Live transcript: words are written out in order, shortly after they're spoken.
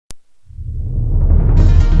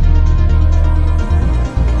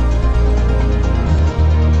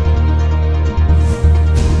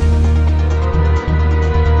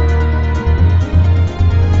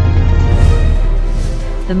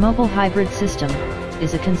mobile hybrid system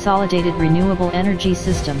is a consolidated renewable energy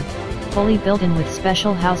system, fully built in with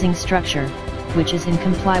special housing structure, which is in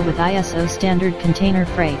comply with ISO standard container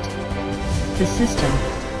freight. The system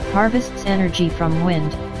harvests energy from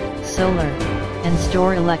wind, solar, and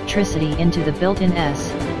store electricity into the built-in S,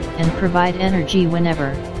 and provide energy whenever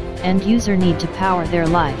end user need to power their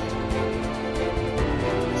life.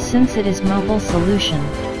 Since it is mobile solution,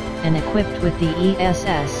 and equipped with the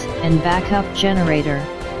ESS and backup generator,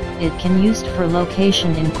 it can used for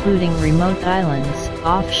location including remote islands,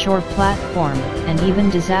 offshore platform, and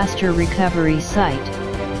even disaster recovery site,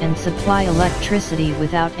 and supply electricity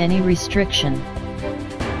without any restriction.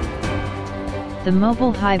 The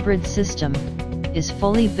mobile hybrid system is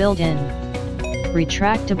fully built-in.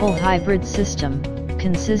 Retractable hybrid system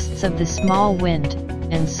consists of the small wind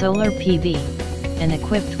and solar PV, and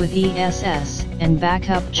equipped with ESS and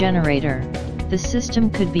backup generator. The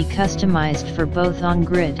system could be customized for both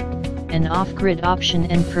on-grid and off-grid option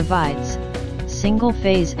and provides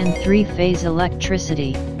single-phase and three-phase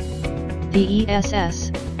electricity. The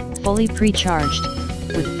ESS, fully pre-charged,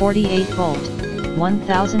 with 48-volt,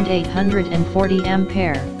 1840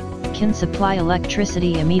 ampere, can supply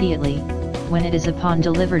electricity immediately, when it is upon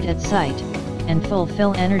delivered at site, and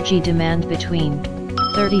fulfill energy demand between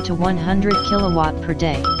 30 to 100 kilowatt per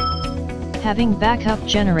day. Having backup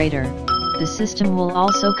generator, the system will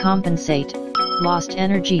also compensate lost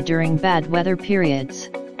energy during bad weather periods.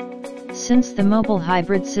 Since the mobile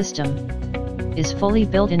hybrid system is fully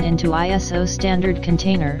built into ISO standard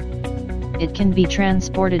container, it can be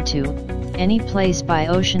transported to any place by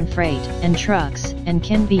ocean freight and trucks, and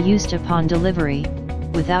can be used upon delivery,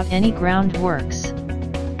 without any ground works.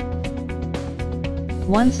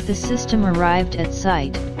 Once the system arrived at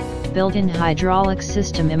site, built-in hydraulic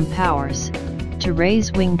system empowers to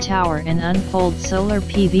raise wing tower and unfold solar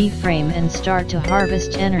PV frame and start to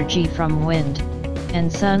harvest energy from wind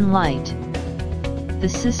and sunlight. The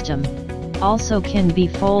system also can be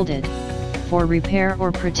folded for repair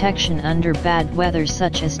or protection under bad weather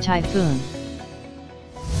such as typhoon.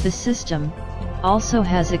 The system also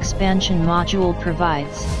has expansion module,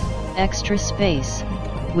 provides extra space,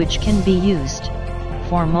 which can be used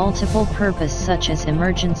for multiple purpose such as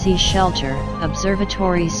emergency shelter,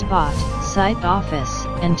 observatory spot, site office,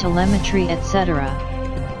 and telemetry, etc.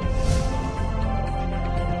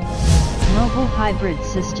 Mobile hybrid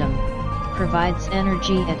system provides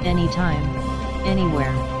energy at any time,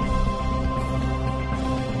 anywhere.